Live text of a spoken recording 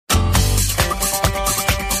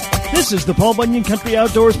This is the Paul Bunyan Country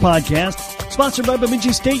Outdoors Podcast, sponsored by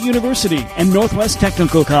Bemidji State University and Northwest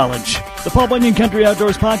Technical College. The Paul Bunyan Country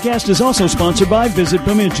Outdoors Podcast is also sponsored by Visit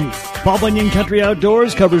Bemidji. Paul Bunyan Country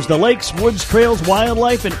Outdoors covers the lakes, woods, trails,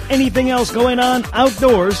 wildlife, and anything else going on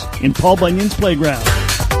outdoors in Paul Bunyan's playground.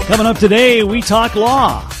 Coming up today, we talk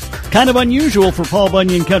law. Kind of unusual for Paul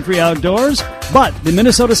Bunyan Country Outdoors, but the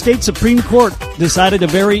Minnesota State Supreme Court decided a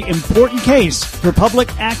very important case for public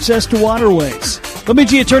access to waterways.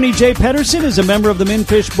 Bemidji attorney Jay Pederson is a member of the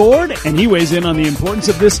Minfish Board, and he weighs in on the importance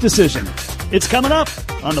of this decision. It's coming up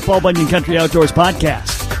on the Paul Bunyan Country Outdoors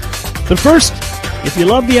Podcast. But first, if you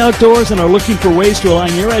love the outdoors and are looking for ways to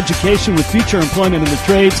align your education with future employment in the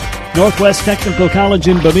trades, Northwest Technical College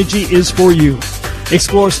in Bemidji is for you.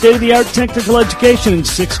 Explore state-of-the-art technical education in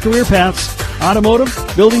 6 career paths: automotive,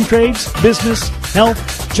 building trades, business, health,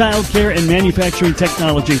 childcare, and manufacturing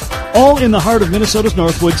technology, all in the heart of Minnesota's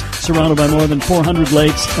Northwoods, surrounded by more than 400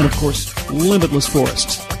 lakes and, of course, limitless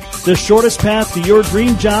forests. The shortest path to your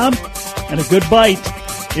dream job and a good bite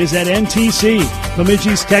is at NTC,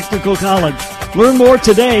 Bemidji's Technical College. Learn more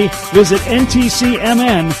today. Visit ntcmn.edu.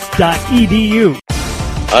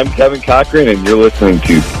 I'm Kevin Cochran, and you're listening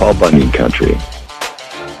to Paul Bunyan Country.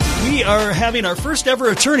 We are having our first ever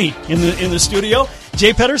attorney in the studio.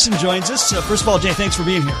 Jay Pederson joins us. First of all, Jay, thanks for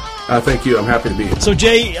being here. Thank you. I'm happy to be here. So,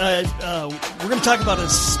 Jay, we're going to talk about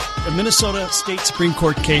a Minnesota State Supreme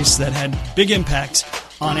Court case that had big impact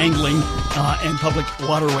on angling and public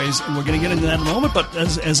waterways, and we're going to get into that in a moment. But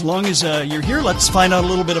as long as you're here, let's find out a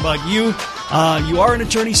little bit about you. You are an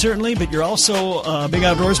attorney, certainly, but you're also a big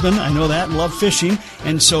outdoorsman. I know that, and love fishing.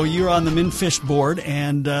 And so you're on the Minfish Board,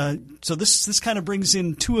 and so this kind of brings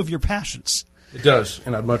in two of your passions. It does,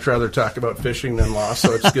 and I'd much rather talk about fishing than law,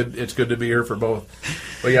 so it's good. It's good to be here for both.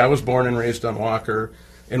 But yeah, I was born and raised on Walker,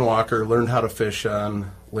 learned how to fish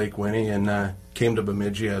on Lake Winnie, and came to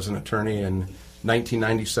Bemidji as an attorney in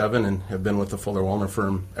 1997, and have been with the Fuller Woolner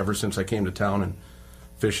firm ever since I came to town, and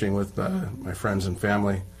fishing with my friends and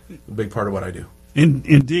family, a big part of what I do.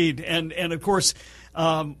 Indeed, and of course,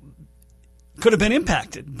 could have been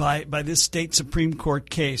impacted by this state Supreme Court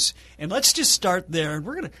case. And let's just start there.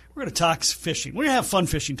 We're gonna talk fishing. We're gonna have fun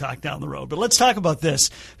fishing talk down the road, but let's talk about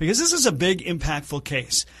this because this is a big, impactful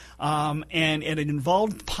case, and it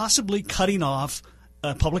involved possibly cutting off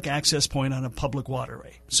a public access point on a public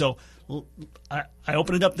waterway. So I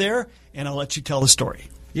open it up there, and I'll let you tell the story.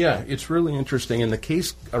 Yeah, it's really interesting, and the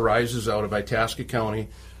case arises out of Itasca County,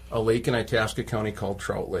 a lake in Itasca County called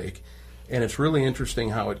Trout Lake. And it's really interesting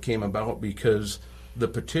how it came about because the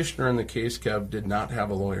petitioner in the case, Kev, did not have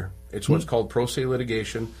a lawyer. It's what's called pro se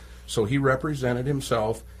litigation. So he represented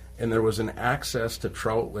himself, and there was an access to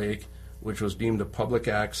Trout Lake, which was deemed a public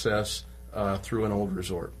access through an old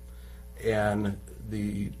resort. And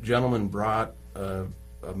the gentleman brought a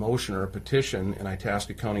motion or a petition in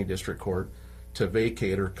Itasca County District Court to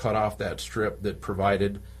vacate or cut off that strip that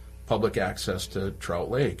provided public access to Trout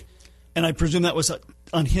Lake. And I presume that was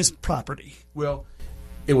on his property. Well,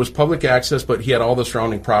 it was public access, but he had all the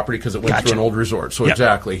surrounding property because it went through an old resort. So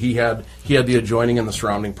exactly, he had the adjoining and the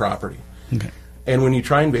surrounding property. Okay. And when you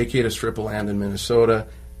try and vacate a strip of land in Minnesota,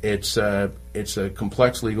 it's a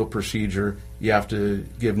complex legal procedure. You have to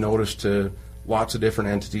give notice to lots of different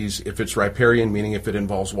entities. If it's riparian, meaning if it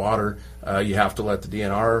involves water, you have to let the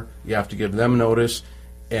DNR. You have to give them notice,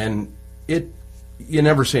 and you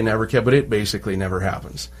never say never, Kev, but it basically never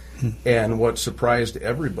happens. And what surprised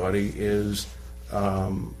everybody is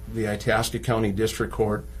the Itasca County District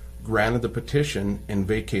Court granted the petition and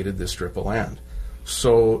vacated this strip of land.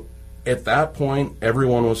 So at that point,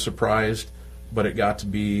 everyone was surprised, but it got to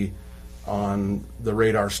be on the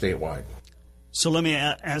radar statewide. So let me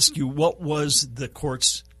ask you, what was the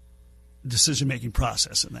court's decision-making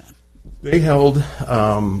process in that? They held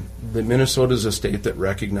that Minnesota is a state that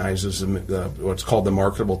recognizes what's called the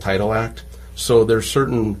Marketable Title Act. So there's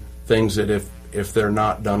certain things that if they're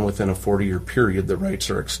not done within a 40-year period, the rights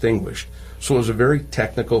are extinguished. So it was a very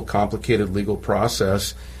technical, complicated legal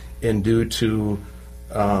process, and due to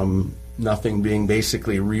nothing being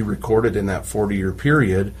basically re-recorded in that 40-year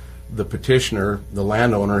period, the petitioner, the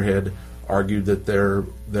landowner, had argued that their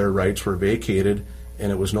rights were vacated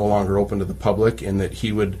and it was no longer open to the public, and that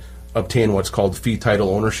he would obtain what's called fee title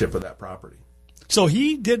ownership of that property. So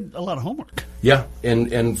he did a lot of homework. Yeah,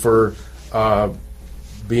 and for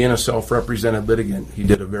being a self-represented litigant, he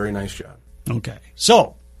did a very nice job. Okay,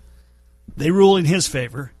 so they rule in his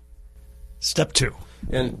favor. Step 2.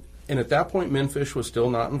 And at that point, Minfish was still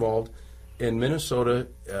not involved. In Minnesota,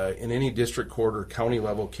 in any district court or county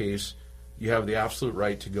level case, you have the absolute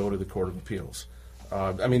right to go to the Court of Appeals.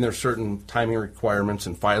 There's certain timing requirements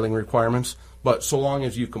and filing requirements, but so long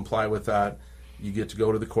as you comply with that, you get to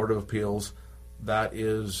go to the Court of Appeals. That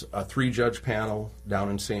is a 3-judge panel down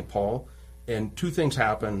in St. Paul. And 2 things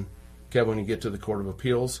happen, Kevin, when you get to the Court of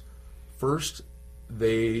Appeals. First,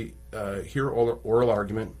 they hear oral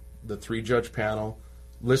argument. The 3-judge panel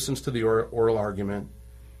listens to the oral argument,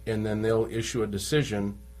 and then they'll issue a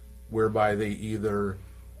decision whereby they either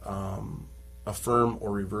affirm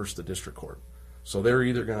or reverse the district court. So they're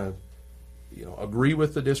either going to agree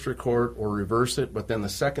with the district court or reverse it. But then the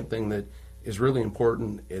second thing that is really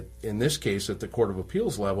important in this case at the Court of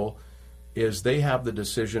Appeals level is they have the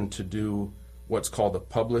decision to do what's called a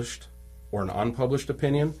published or an unpublished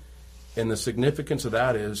opinion. And the significance of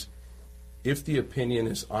that is if the opinion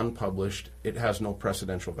is unpublished, it has no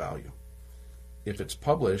precedential value. If it's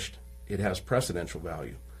published, it has precedential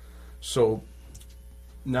value. So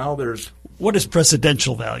now there's... What is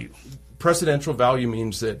precedential value? Precedential value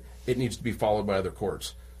means that it needs to be followed by other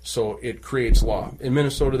courts. So it creates law. In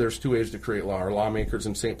Minnesota, there's 2 ways to create law. Our lawmakers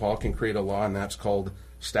in St. Paul can create a law, and that's called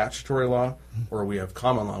statutory law, or we have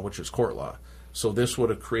common law, which is court law. So this would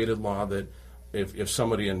have created law that if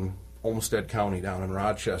somebody in Olmsted County down in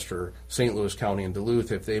Rochester, St. Louis County in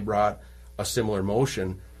Duluth, if they brought a similar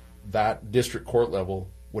motion, that district court level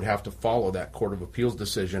would have to follow that Court of Appeals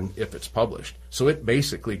decision if it's published. So it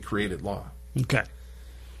basically created law. Okay.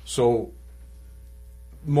 So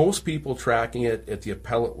most people tracking it at the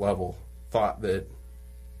appellate level thought that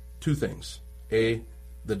 2 things. A,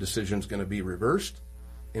 the decision's going to be reversed,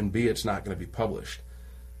 and B, it's not going to be published.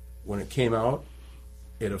 When it came out,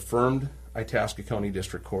 it affirmed Itasca County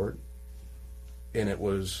District Court, and it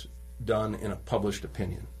was done in a published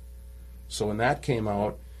opinion. So when that came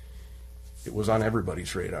out, it was on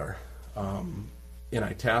everybody's radar. In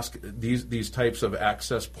Itasca, these types of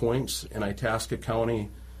access points in Itasca County,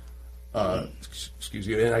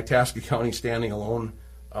 in Itasca County standing alone,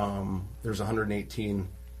 there's 118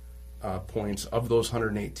 points. Of those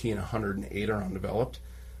 118, 108 are undeveloped.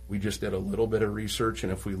 We just did a little bit of research,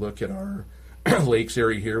 and if we look at our lakes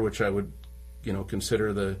area here, which I would,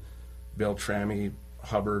 consider the Beltrami,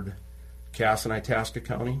 Hubbard, Cass, and Itasca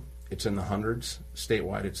County, it's in the hundreds.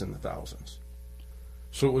 Statewide, it's in the thousands.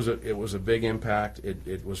 So it was a big impact.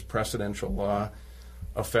 It was precedential law,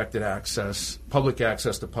 affected public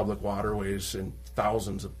access to public waterways in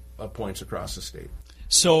thousands of points across the state.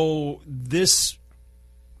 So this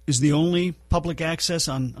is the only public access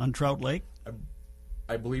on Trout Lake?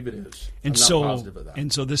 I believe it is. And I'm not positive of that.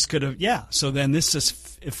 And so this could have, so then this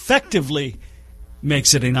is effectively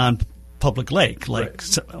makes it a non-public lake. Right.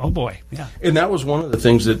 So, oh boy, yeah. And that was one of the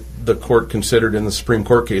things that the court considered in the Supreme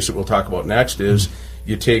Court case that we'll talk about next is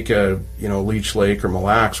you take a, Leech Lake or Mille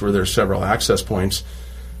Lacs where there's several access points.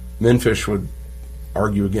 Minfish would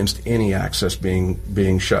argue against any access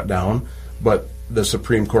being shut down, but the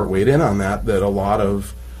Supreme Court weighed in on that a lot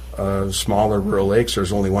of smaller rural lakes,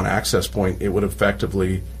 there's only one access point. It would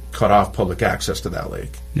effectively cut off public access to that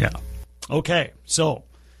lake. Yeah. Okay. So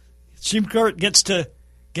Supreme Court gets to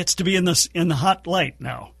be in the hot light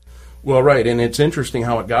now. Well, right, and it's interesting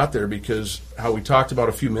how it got there because how we talked about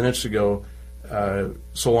a few minutes ago,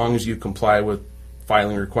 so long as you comply with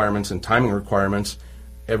filing requirements and timing requirements,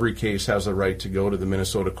 every case has a right to go to the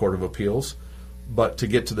Minnesota Court of Appeals. But to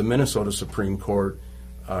get to the Minnesota Supreme Court,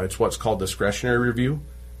 it's what's called discretionary review.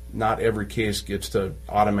 Not every case gets to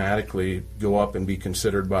automatically go up and be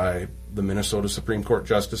considered by the Minnesota Supreme Court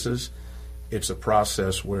justices. It's a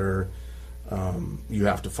process where you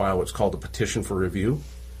have to file what's called a petition for review.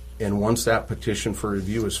 And once that petition for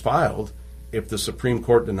review is filed, if the Supreme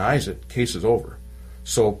Court denies it, case is over.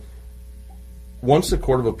 So once the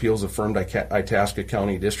Court of Appeals affirmed Itasca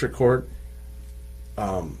County District Court,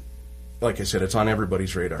 like I said, it's on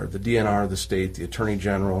everybody's radar. The DNR, the state, the Attorney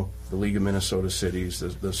General, the League of Minnesota Cities,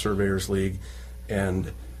 the Surveyors League,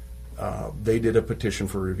 and they did a petition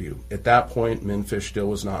for review. At that point, Minfish still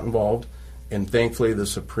was not involved, and thankfully the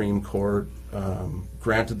Supreme Court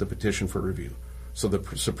granted the petition for review. So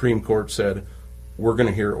the Supreme Court said, we're going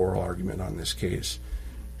to hear oral argument on this case.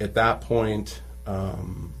 At that point,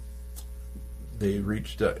 they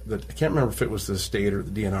reached, I can't remember if it was the state or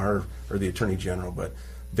the DNR or the Attorney General, but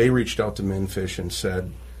they reached out to Minfish and said,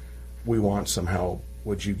 we want some help.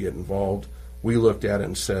 Would you get involved? We looked at it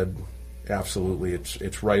and said, absolutely,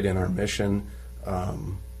 it's right in our mission.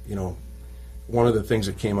 One of the things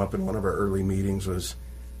that came up in one of our early meetings was,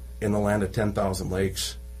 in the land of 10,000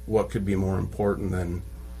 lakes, what could be more important than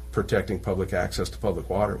protecting public access to public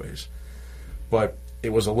waterways? But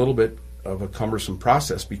it was a little bit of a cumbersome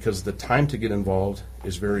process because the time to get involved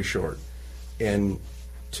is very short. And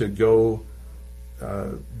to go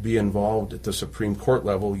be involved at the Supreme Court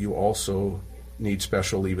level, you also need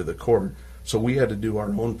special leave of the court. So we had to do our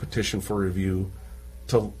own petition for review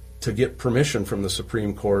to get permission from the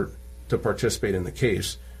Supreme Court to participate in the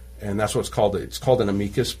case. And that's what it's called. It's called an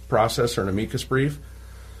amicus process or an amicus brief.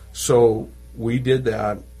 So we did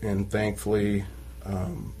that, and thankfully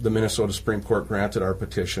the Minnesota Supreme Court granted our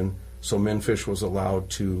petition. So MnFish was allowed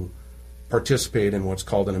to participate in what's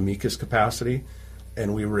called an amicus capacity,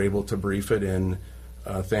 and we were able to brief it, and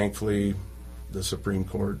thankfully the Supreme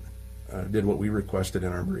Court did what we requested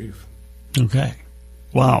in our brief. Okay.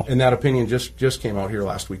 Wow. And that opinion just came out here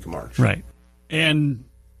last week of March. Right. And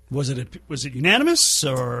was it unanimous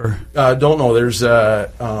or? Don't know. There's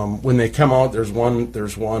when they come out, there's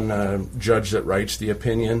one judge that writes the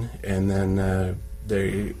opinion, and then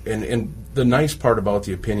and the nice part about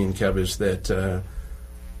the opinion, Kev, is that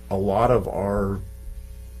a lot of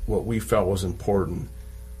what we felt was important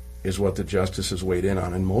is what the justices weighed in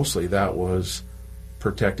on, and mostly that was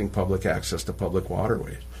protecting public access to public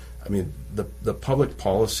waterways. I mean, the public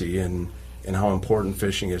policy and how important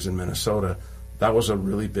fishing is in Minnesota, that was a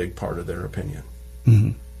really big part of their opinion.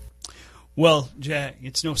 Mm-hmm. Well, Jack,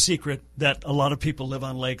 it's no secret that a lot of people live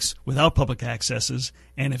on lakes without public accesses,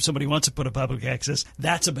 and if somebody wants to put a public access,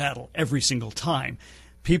 that's a battle every single time.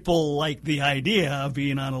 People like the idea of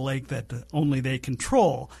being on a lake that only they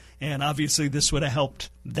control, and obviously this would have helped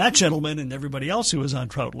that gentleman and everybody else who was on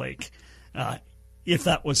Trout Lake, if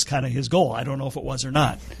that was kind of his goal. I don't know if it was or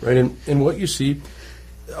not. Right, and what you see,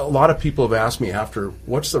 a lot of people have asked me after,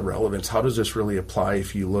 what's the relevance? How does this really apply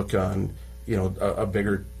if you look on, a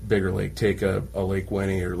bigger lake, take a Lake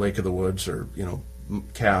Winnie or Lake of the Woods or,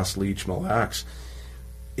 Cass, Leech, Mille Lacs?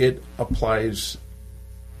 It applies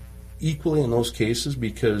equally in those cases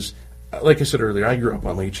because, like I said earlier, I grew up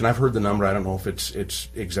on Leech, and I've heard the number. I don't know if it's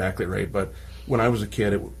exactly right, but when I was a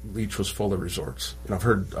kid, Leech was full of resorts. I've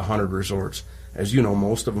heard 100 resorts. As you know,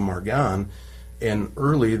 most of them are gone, and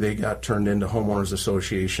early they got turned into homeowners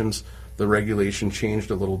associations. The regulation changed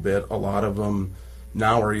a little bit. A lot of them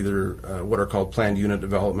now are either what are called planned unit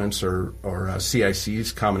developments or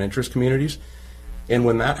CICs, common interest communities. And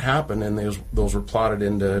when that happened and those were plotted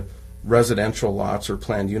into residential lots or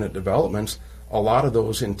planned unit developments, a lot of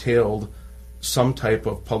those entailed some type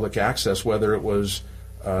of public access, whether it was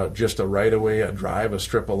just a right-of-way, a drive, a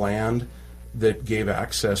strip of land that gave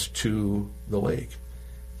access to the lake.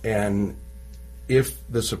 And if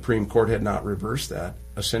the Supreme Court had not reversed that,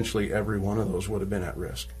 essentially every one of those would have been at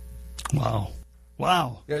risk. Wow.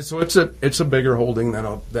 Yeah, so it's a bigger holding than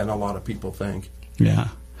a lot of people think. Yeah.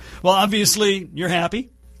 Well, obviously you're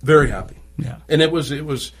happy. Very happy. Yeah. And it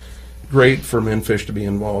was great for MnFish to be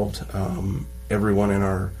involved. Everyone in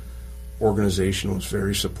our organization was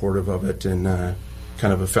very supportive of it, and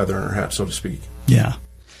kind of a feather in our hat, so to speak. Yeah.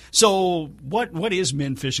 So what is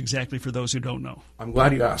MnFish exactly for those who don't know? I'm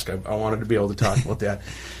glad you asked. I wanted to be able to talk about that.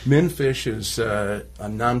 MnFish is a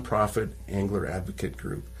nonprofit angler advocate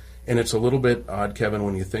group. And it's a little bit odd, Kevin,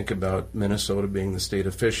 when you think about Minnesota being the state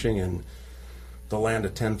of fishing and the land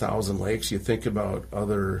of 10,000 lakes. You think about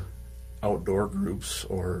other outdoor groups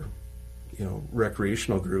or,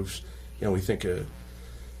 recreational groups. We think of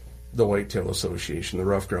the Whitetail Association, the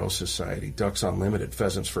Rough Grouse Society, Ducks Unlimited,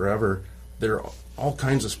 Pheasants Forever. There are all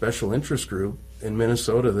kinds of special interest group. In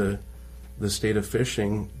Minnesota, the state of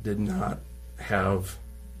fishing did not have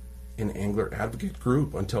an angler advocate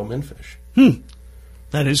group until MnFish.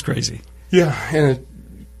 That is crazy. Yeah, and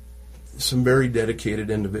some very dedicated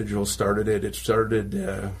individuals started it. It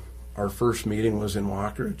started, our first meeting was in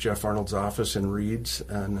Walker at Jeff Arnold's office in Reeds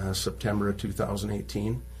in September of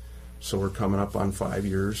 2018. So we're coming up on 5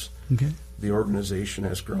 years. Okay. The organization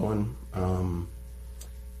has grown.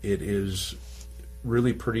 It is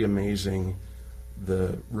really pretty amazing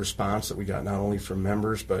the response that we got, not only from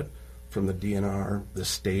members, but from the DNR, the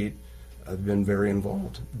state. I've been very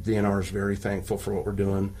involved. DNR is very thankful for what we're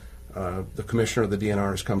doing. The commissioner of the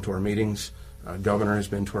DNR has come to our meetings. Governor has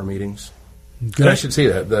been to our meetings. Good. And I should say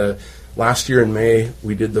that. The last year in May,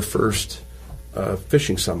 we did the first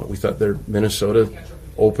fishing summit. We thought their Minnesota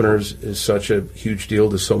openers is such a huge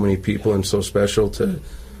deal to so many people and so special to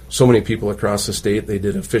so many people across the state. They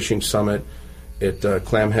did a fishing summit at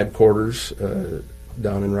Clam headquarters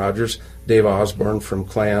down in Rogers. Dave Osborne from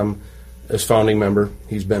Clam as founding member.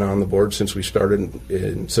 He's been on the board since we started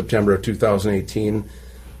in September of 2018.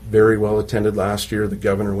 Very well attended last year. The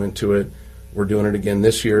governor went to it. We're doing it again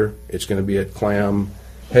this year. It's going to be at Clam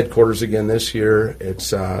headquarters again this year.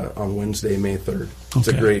 It's on Wednesday, May 3rd. It's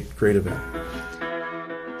a great event.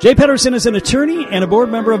 Jay Pederson is an attorney and a board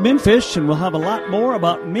member of MnFish, and we'll have a lot more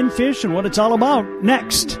about MnFish and what it's all about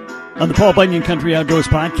next on the Paul Bunyan Country Outdoors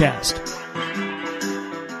Podcast.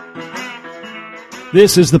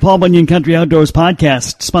 This is the Paul Bunyan Country Outdoors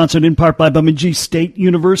Podcast, sponsored in part by Bemidji State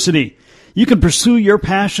University. You can pursue your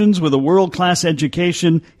passions with a world-class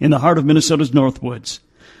education in the heart of Minnesota's Northwoods.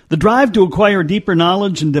 The drive to acquire deeper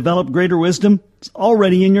knowledge and develop greater wisdom is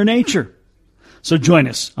already in your nature. So join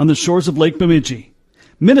us on the shores of Lake Bemidji.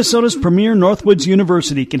 Minnesota's premier Northwoods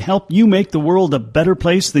University can help you make the world a better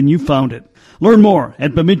place than you found it. Learn more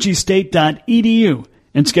at bemidjistate.edu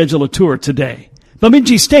and schedule a tour today.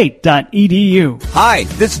 bemidjistate.edu. Hi,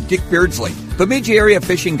 this is Dick Beardsley, Bemidji Area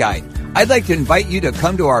Fishing Guide. I'd like to invite you to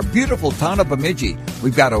come to our beautiful town of Bemidji.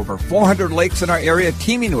 We've got over 400 lakes in our area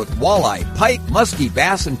teeming with walleye, pike, muskie,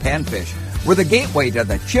 bass, and panfish. We're the gateway to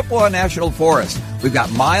the Chippewa National Forest. We've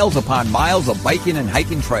got miles upon miles of biking and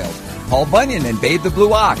hiking trails. Paul Bunyan and Bathe the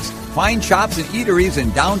Blue Ox. Fine shops and eateries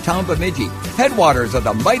in downtown Bemidji. Headwaters of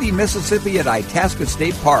the mighty Mississippi at Itasca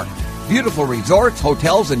State Park. Beautiful resorts,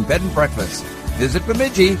 hotels, and bed and breakfasts. Visit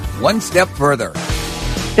Bemidji one step further.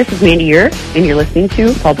 This is Mandy Urick, and you're listening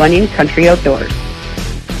to Paul Bunyan Country Outdoors.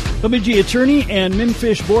 Bemidji attorney and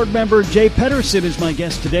Minfish board member Jay Pederson is my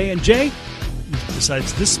guest today. And Jay,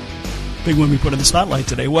 besides this big one we put in the spotlight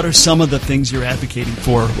today, what are some of the things you're advocating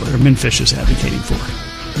for, or Minfish is advocating for?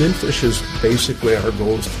 Minfish is basically, our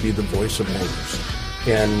goal is to be the voice of anglers.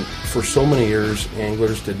 And for so many years,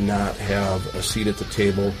 anglers did not have a seat at the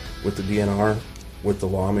table with the DNR, with the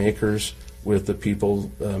lawmakers, with the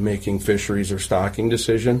people making fisheries or stocking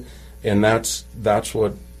decision, and that's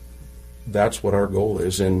what our goal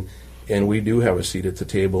is, and we do have a seat at the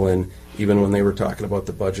table. And even when they were talking about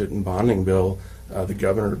the budget and bonding bill, the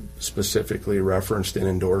governor specifically referenced and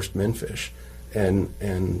endorsed Minfish,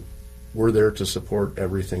 and we're there to support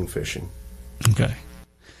everything fishing. Okay,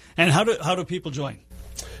 and how do people join?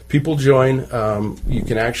 People join. You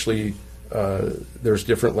can actually. There's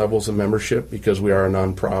different levels of membership because we are a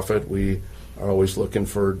nonprofit. We are always looking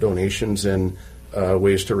for donations and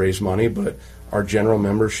ways to raise money, but our general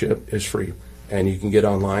membership is free. And you can get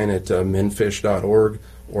online at minfish.org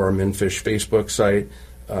or our Minfish Facebook site.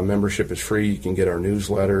 Membership is free. You can get our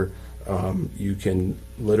newsletter. You can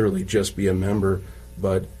literally just be a member,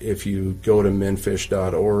 but if you go to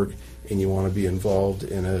minfish.org and you want to be involved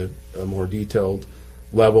in a more detailed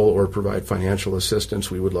level or provide financial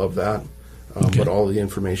assistance, we would love that. But all the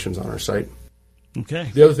information's on our site.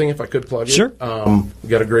 Okay. The other thing, if I could plug it, sure. We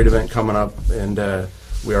got a great event coming up, and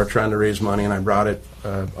we are trying to raise money, and I brought it.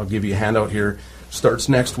 I'll give you a handout here. Starts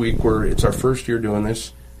next week. It's our first year doing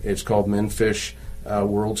this. It's called Minfish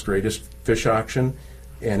World's Greatest Fish Auction,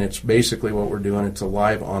 and it's basically what we're doing. It's a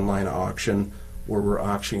live online auction where we're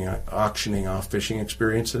auctioning off fishing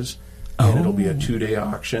experiences, and it'll be a 2-day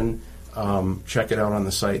auction. Check it out on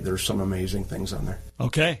the site. There's some amazing things on there.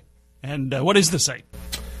 Okay. And what is the site?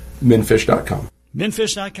 Minfish.com.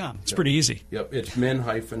 Minfish.com. It's pretty easy. Yep, it's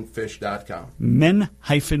min-fish.com.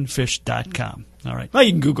 min-fish.com. All right. Well,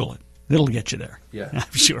 you can Google it. It'll get you there. Yeah.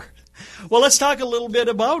 I'm sure. Well, let's talk a little bit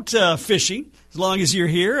about fishing, as long as you're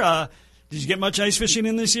here. Did you get much ice fishing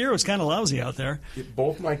in this year? It was kind of lousy out there.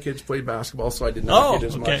 Both my kids played basketball, so I did not get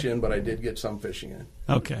as okay. much in, but I did get some fishing in.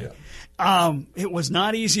 Okay. Yeah. It was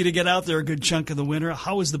not easy to get out there a good chunk of the winter.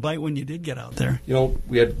 How was the bite when you did get out there? You know,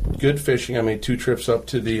 we had good fishing. I made 2 trips up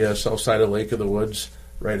to the south side of Lake of the Woods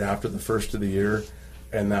right after the first of the year,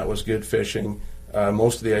 and that was good fishing.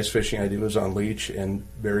 Most of the ice fishing I did was on leech and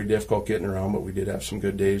very difficult getting around, but we did have some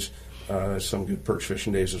good days, some good perch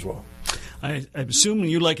fishing days as well. I assume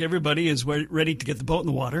you, like everybody, is ready to get the boat in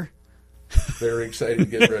the water. Very excited to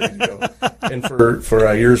get ready to go. And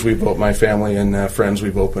for years, my family and friends,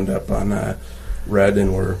 we've opened up on Red,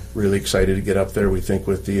 and we're really excited to get up there. We think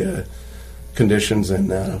with the conditions and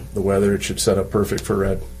the weather, it should set up perfect for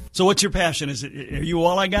Red. So what's your passion? Are you a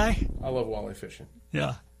walleye guy? I love walleye fishing.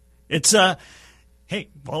 Yeah. It's hey,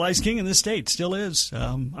 walleye's king in this state, still is.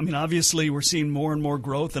 Obviously we're seeing more and more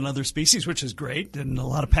growth in other species, which is great, and a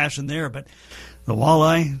lot of passion there, but the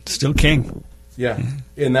walleye, still king. Yeah,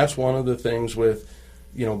 and that's one of the things with,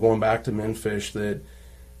 going back to Minfish, that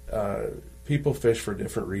people fish for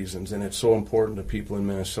different reasons, and it's so important to people in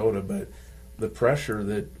Minnesota, but the pressure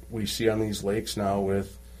that we see on these lakes now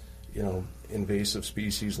with, invasive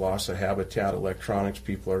species, loss of habitat, electronics,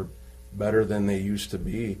 people are better than they used to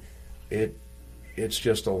be. It's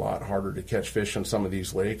just a lot harder to catch fish on some of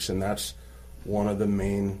these lakes, and that's one of the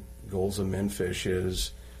main goals of Minfish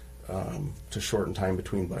is to shorten time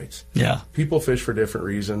between bites. Yeah. People fish for different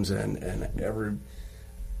reasons, and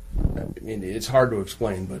it's hard to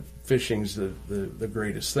explain, but fishing's the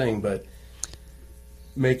greatest thing, but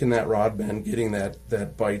making that rod bend, getting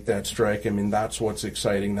that bite, that strike, that's what's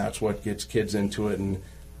exciting. That's what gets kids into it, and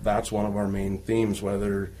that's one of our main themes,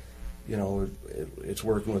 whether it's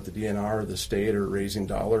working with the DNR, the state, or raising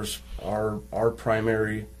dollars. Our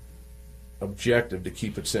primary objective, to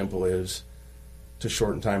keep it simple, is to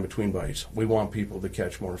shorten time between bites. We want people to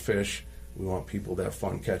catch more fish. We want people to have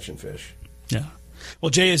fun catching fish. Yeah. Well,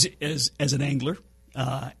 Jay, as an angler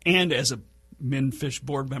and as a MinFish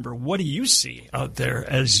board member, what do you see out there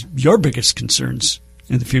as your biggest concerns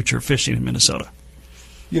in the future of fishing in Minnesota?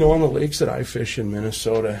 On the lakes that I fish in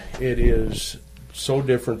Minnesota, it is so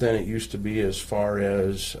different than it used to be as far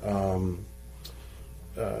as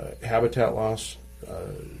habitat loss,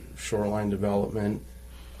 shoreline development,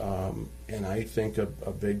 and I think a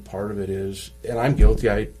big part of it is, and I'm guilty,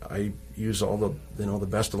 I use all the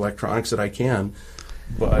best electronics that I can,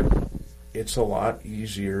 but it's a lot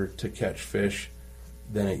easier to catch fish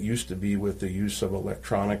than it used to be with the use of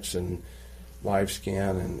electronics and live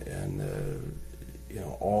scan and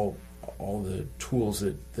all the tools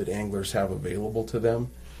that anglers have available to them.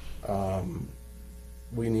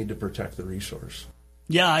 We need to protect the resource.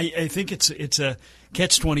 Yeah, I think it's a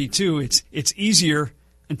catch-22. It's easier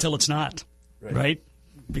until it's not, right?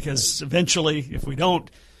 Because eventually, if we don't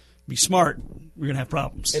be smart, we're going to have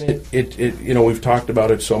problems. And we've talked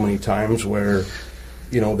about it so many times where,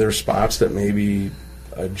 there's spots that maybe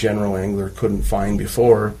a general angler couldn't find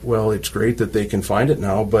before. Well, it's great that they can find it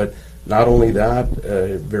now, but not only that,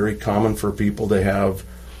 very common for people to have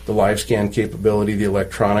the live scan capability, the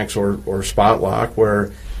electronics, or spot lock,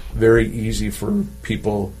 where very easy for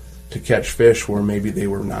people to catch fish where maybe they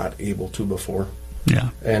were not able to before. Yeah.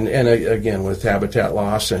 And again, with habitat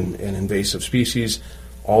loss and invasive species,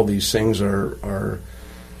 all these things are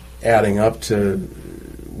adding up to,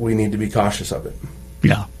 we need to be cautious of it.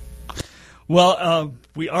 Yeah. Well,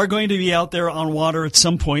 we are going to be out there on water at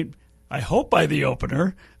some point. I hope by the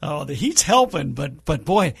opener. The heat's helping, but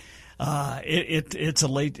boy, it's a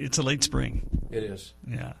late spring. It is.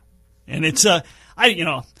 Yeah, and it's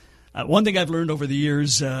one thing I've learned over the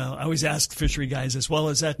years. I always ask fishery guys as well.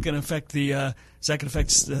 Is that going to affect the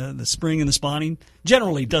spring and the spawning?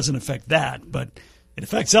 Generally, it doesn't affect that, but it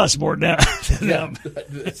affects us more than them.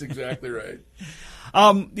 That's exactly right.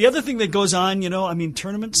 The other thing that goes on,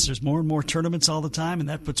 tournaments. There's more and more tournaments all the time, and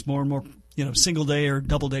that puts more and more single day or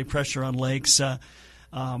double day pressure on lakes.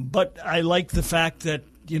 But I like the fact that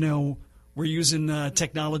we're using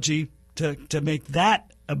technology to make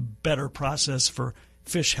that a better process for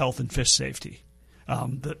fish health and fish safety.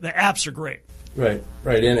 The apps are great. Right,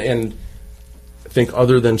 and I think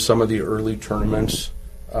other than some of the early tournaments,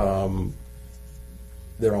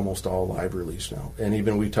 they're almost all live release now. And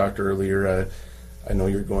even we talked earlier. I know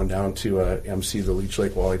you're going down to MC the Leech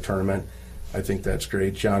Lake Walleye Tournament. I think that's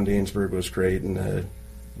great. John Dainsburg was great and a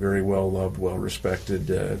very well-loved,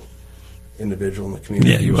 well-respected individual in the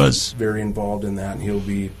community. Yeah, he was very involved in that, and he'll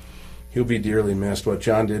be dearly missed. What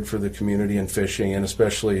John did for the community and fishing, and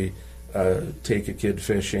especially Take a Kid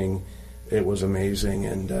fishing, it was amazing,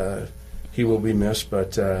 and he will be missed.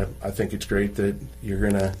 But I think it's great that you're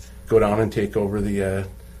going to go down and take over the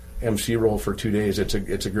MC role for 2 days. It's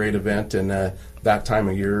a great event, and that time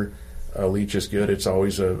of year, Leech is good. It's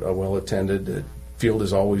always a well-attended. The field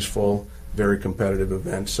is always full. Very competitive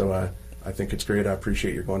event. So I think it's great. I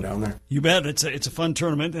appreciate you going down there. You bet. It's a fun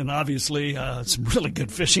tournament, and obviously some really good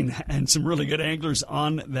fishing and some really good anglers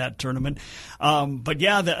on that tournament. But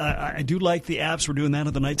yeah, I do like the apps. We're doing that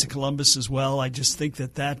at the Knights of Columbus as well. I just think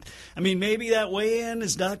that maybe that weigh-in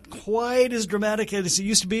is not quite as dramatic as it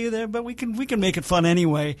used to be there, but we can make it fun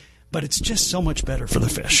anyway. But it's just so much better for the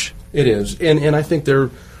fish. It is, and I think they're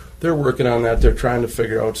working on that. They're trying to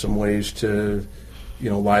figure out some ways to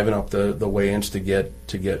liven up the weigh-ins to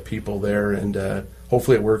get people there, and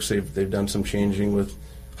hopefully it works. They've done some changing with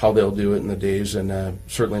how they'll do it in the days, and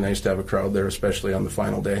certainly nice to have a crowd there, especially on the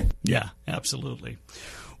final day. Yeah, absolutely.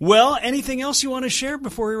 Well, anything else you want to share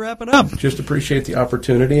before we wrap it up? Just appreciate the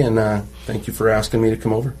opportunity, and thank you for asking me to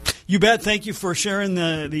come over. You bet. Thank you for sharing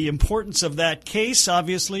the importance of that case,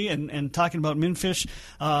 obviously, and talking about MinFish,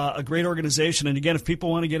 a great organization. And again, if people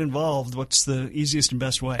want to get involved, what's the easiest and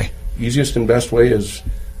best way? Easiest and best way is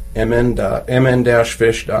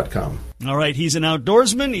mn-fish.com. All right. He's an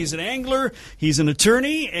outdoorsman. He's an angler. He's an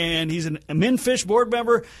attorney. And he's a MinFish board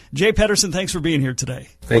member. Jay Pederson, thanks for being here today.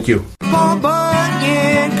 Thank you. Paul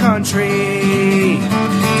Bunyan Country.